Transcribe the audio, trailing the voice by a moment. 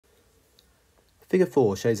Figure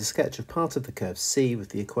 4 shows a sketch of part of the curve C with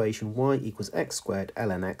the equation y equals x squared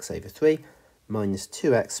ln x over 3 minus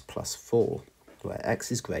 2x plus 4, where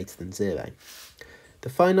x is greater than 0. The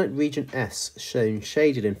finite region S, shown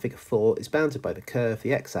shaded in figure 4, is bounded by the curve,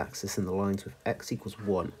 the x-axis, and the lines with x equals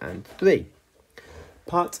 1 and 3.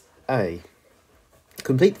 Part A.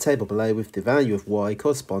 Complete the table below with the value of y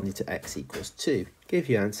corresponding to x equals 2. Give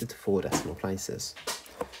your answer to 4 decimal places.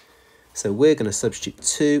 So we're going to substitute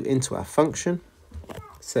 2 into our function.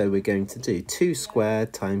 So we're going to do 2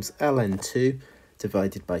 squared times ln 2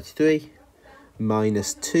 divided by 3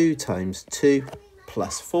 minus 2 times 2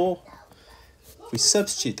 plus 4. If we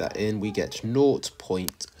substitute that in, we get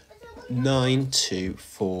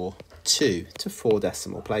 0.9242 to 4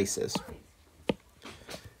 decimal places.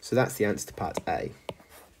 So that's the answer to part A.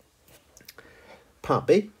 Part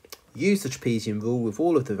B. Use the trapezium rule with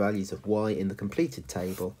all of the values of y in the completed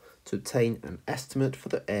table to obtain an estimate for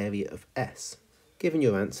the area of S, giving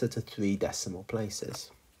your answer to 3 decimal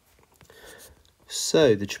places.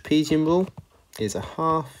 So the trapezium rule is a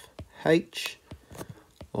half h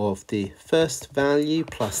of the first value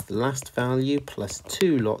plus the last value plus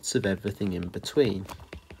 2 lots of everything in between.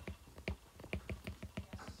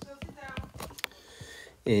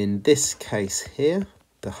 In this case here,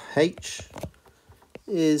 the h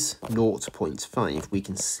is 0.5. We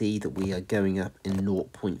can see that we are going up in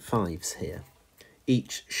 0.5s here.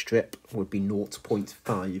 Each strip would be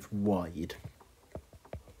 0.5 wide.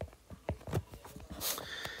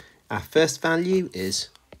 Our first value is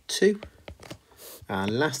 2. Our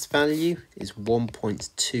last value is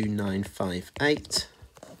 1.2958.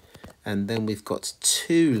 And then we've got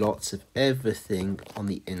 2 lots of everything on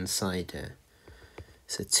the inside here.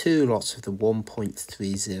 So 2 lots of the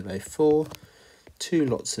 1.304, 2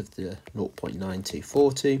 lots of the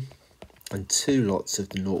 0.9242, and 2 lots of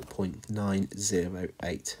the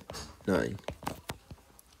 0.9089.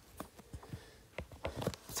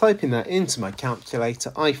 Typing that into my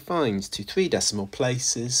calculator, I find to 3 decimal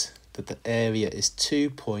places that the area is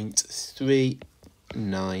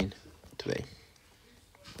 2.393.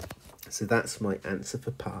 So that's my answer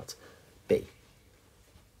for part B.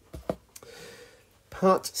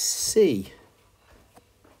 Part C.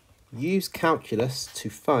 Use calculus to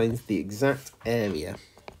find the exact area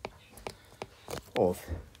of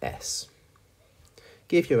S.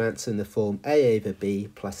 Give your answer in the form A over B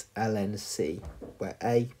plus ln C, where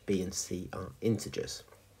A, B and C are integers.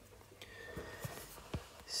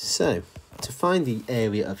 So, to find the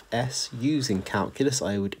area of S using calculus,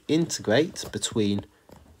 I would integrate between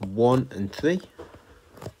 1 and 3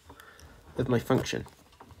 of my function.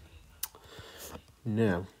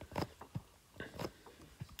 Now,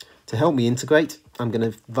 to help me integrate, I'm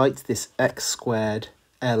going to write this x squared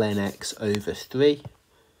ln x over 3.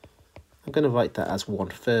 I'm going to write that as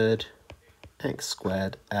 1/3 x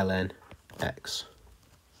squared ln x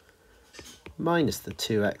minus the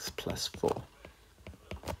 2x plus 4.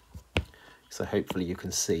 So hopefully you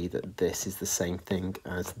can see that this is the same thing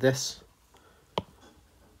as this.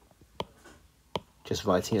 Just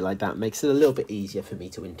writing it like that makes it a little bit easier for me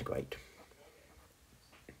to integrate.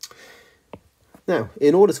 Now,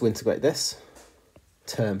 in order to integrate this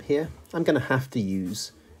term here, I'm going to have to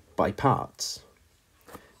use by parts.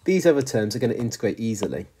 These other terms are going to integrate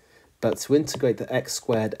easily, but to integrate the x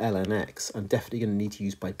squared ln x, I'm definitely going to need to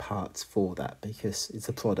use by parts for that because it's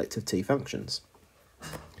a product of 2 functions.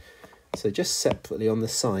 So just separately on the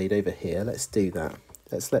side over here, let's do that.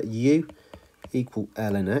 Let's let u equal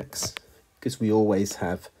ln x, because we always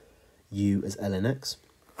have u as ln x.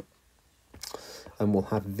 And we'll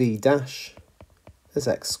have v dash as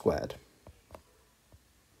x squared.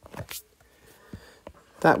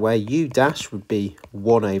 That way u dash would be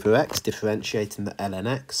 1 over x, differentiating the ln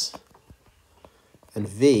x, and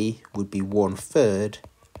v would be 1/3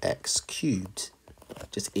 x cubed,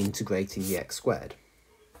 just integrating the x squared.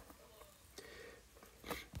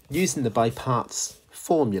 Using the by parts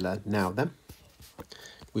formula now then,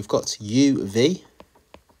 we've got uv,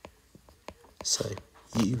 so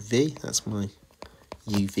uv, that's my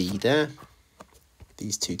uv there,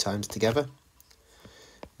 these 2 times together,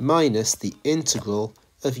 minus the integral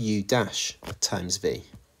of u dash times v.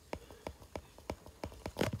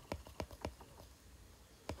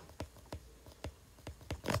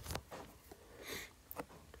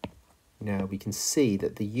 Now we can see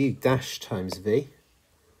that the u dash times v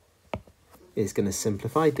is going to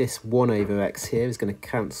simplify. This 1 over x here is going to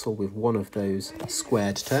cancel with one of those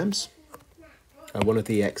squared terms, one of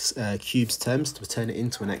the x cubes terms, to turn it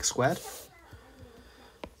into an x squared.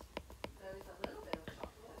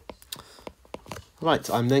 Right,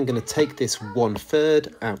 I'm then going to take this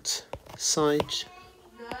 1/3 outside,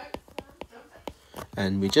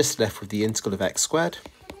 And we're just left with the integral of x squared.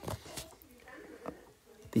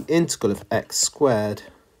 The integral of x squared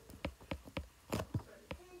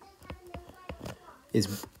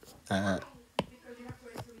is,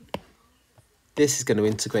 this is going to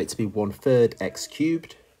integrate to be 1/3 x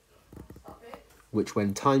cubed, which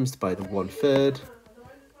when times by the 1/3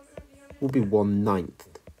 will be 1/9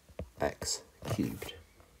 x cubed.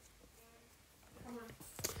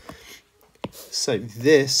 So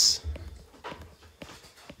this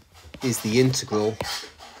is the integral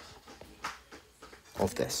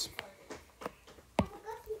of this.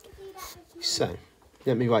 So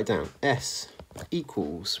let me write down S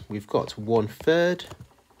equals, we've got 1/3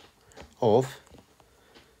 of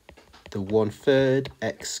the 1/3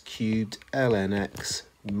 x cubed ln x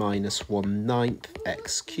minus 1/9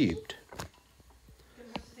 x cubed.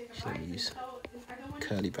 Let me use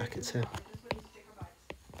curly brackets here.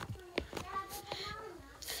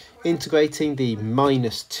 Integrating the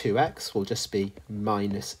minus 2x will just be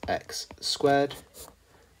minus x squared,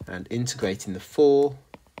 and integrating the 4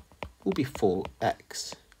 will be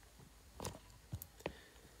 4x.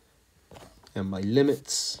 And my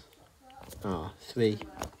limits are 3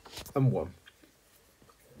 and 1.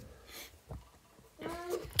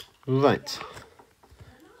 Right,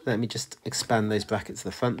 let me just expand those brackets at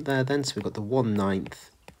the front there then. So we've got the 1/9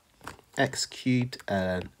 x cubed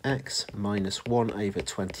ln x minus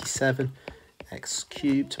 1/27 x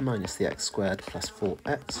cubed minus the x squared plus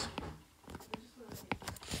 4x.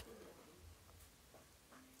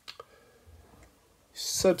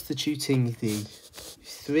 Substituting the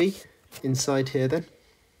 3 inside here then.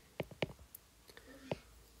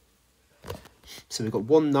 So we've got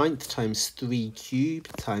 1/9 times 3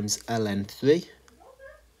 cubed times ln 3.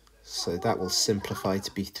 So that will simplify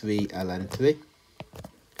to be 3 ln 3.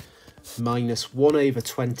 Minus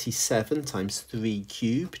 1/27 times 3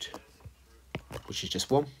 cubed, which is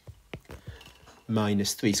just 1.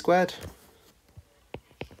 Minus 3 squared.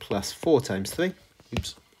 Plus 4 times 3.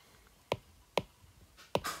 Oops.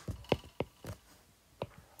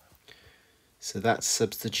 So that's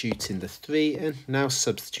substituting the 3 in. Now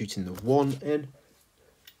substituting the 1 in.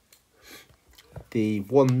 The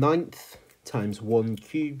 1/9 times 1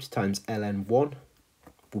 cubed times ln 1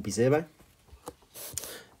 will be 0.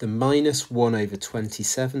 The minus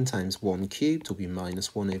 1/27 times 1 cubed will be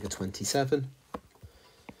minus 1/27.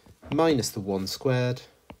 Minus the 1 squared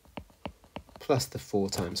plus the 4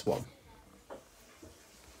 times 1.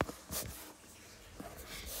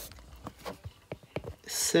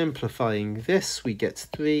 Simplifying this, we get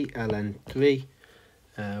 3 ln 3.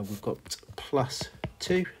 We've got plus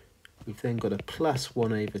 2. We've then got a plus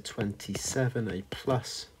 1/27, a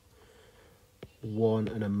plus 1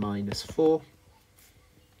 and a minus 4.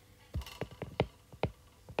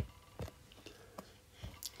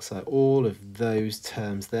 So all of those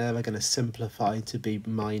terms there are going to simplify to be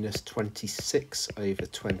minus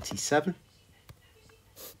 26/27.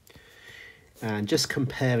 And just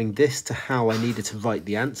comparing this to how I needed to write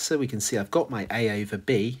the answer, we can see I've got my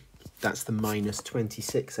a/b, that's the minus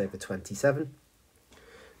 26/27.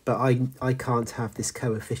 But I can't have this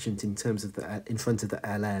coefficient in terms of in front of the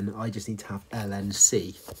ln, I just need to have ln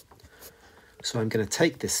c. So I'm going to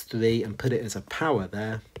take this 3 and put it as a power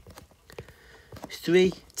there.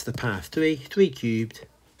 3 to the power of 3, 3 cubed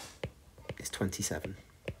is 27.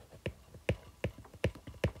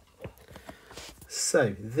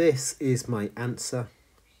 So this is my answer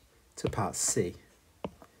to part C.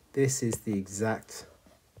 This is the exact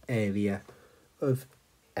area of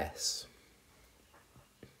S.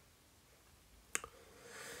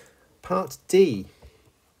 Part D.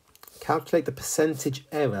 Calculate the percentage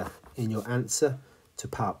error in your answer to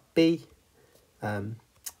part B.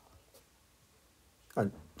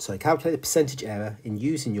 Calculate the percentage error in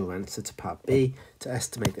using your answer to part B to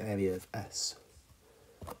estimate the area of S.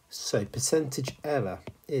 So percentage error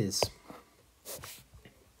is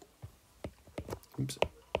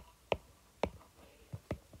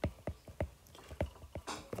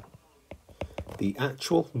the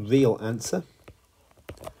actual real answer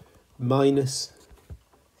minus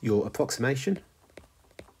your approximation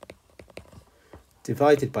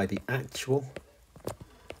divided by the actual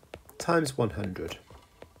times 100.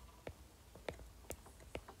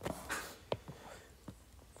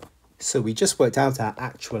 So we just worked out our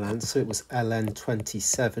actual answer. It was ln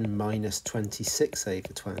 27 minus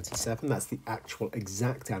 26/27. That's the actual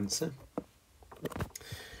exact answer.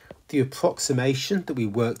 The approximation that we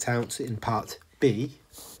worked out in part B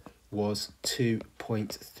was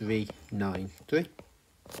 2.393.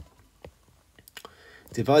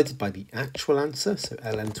 Divided by the actual answer, so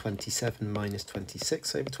ln 27 minus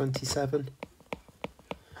 26/27.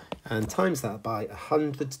 and times that by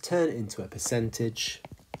 100 to turn it into a percentage,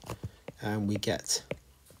 and we get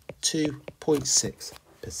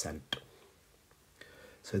 2.6%.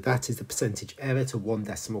 So that is the percentage error to 1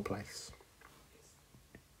 decimal place.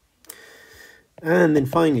 And then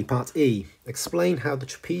finally, part E. Explain how the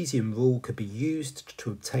trapezium rule could be used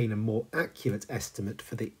to obtain a more accurate estimate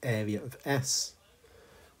for the area of S.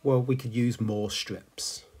 Well, we could use more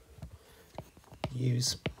strips.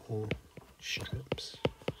 Use more strips.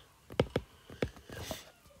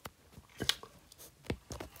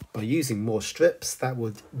 By using more strips, that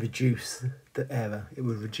would reduce the error. It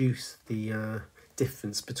would reduce the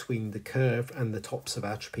difference between the curve and the tops of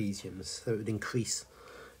our trapeziums. So it would increase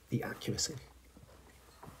the accuracy.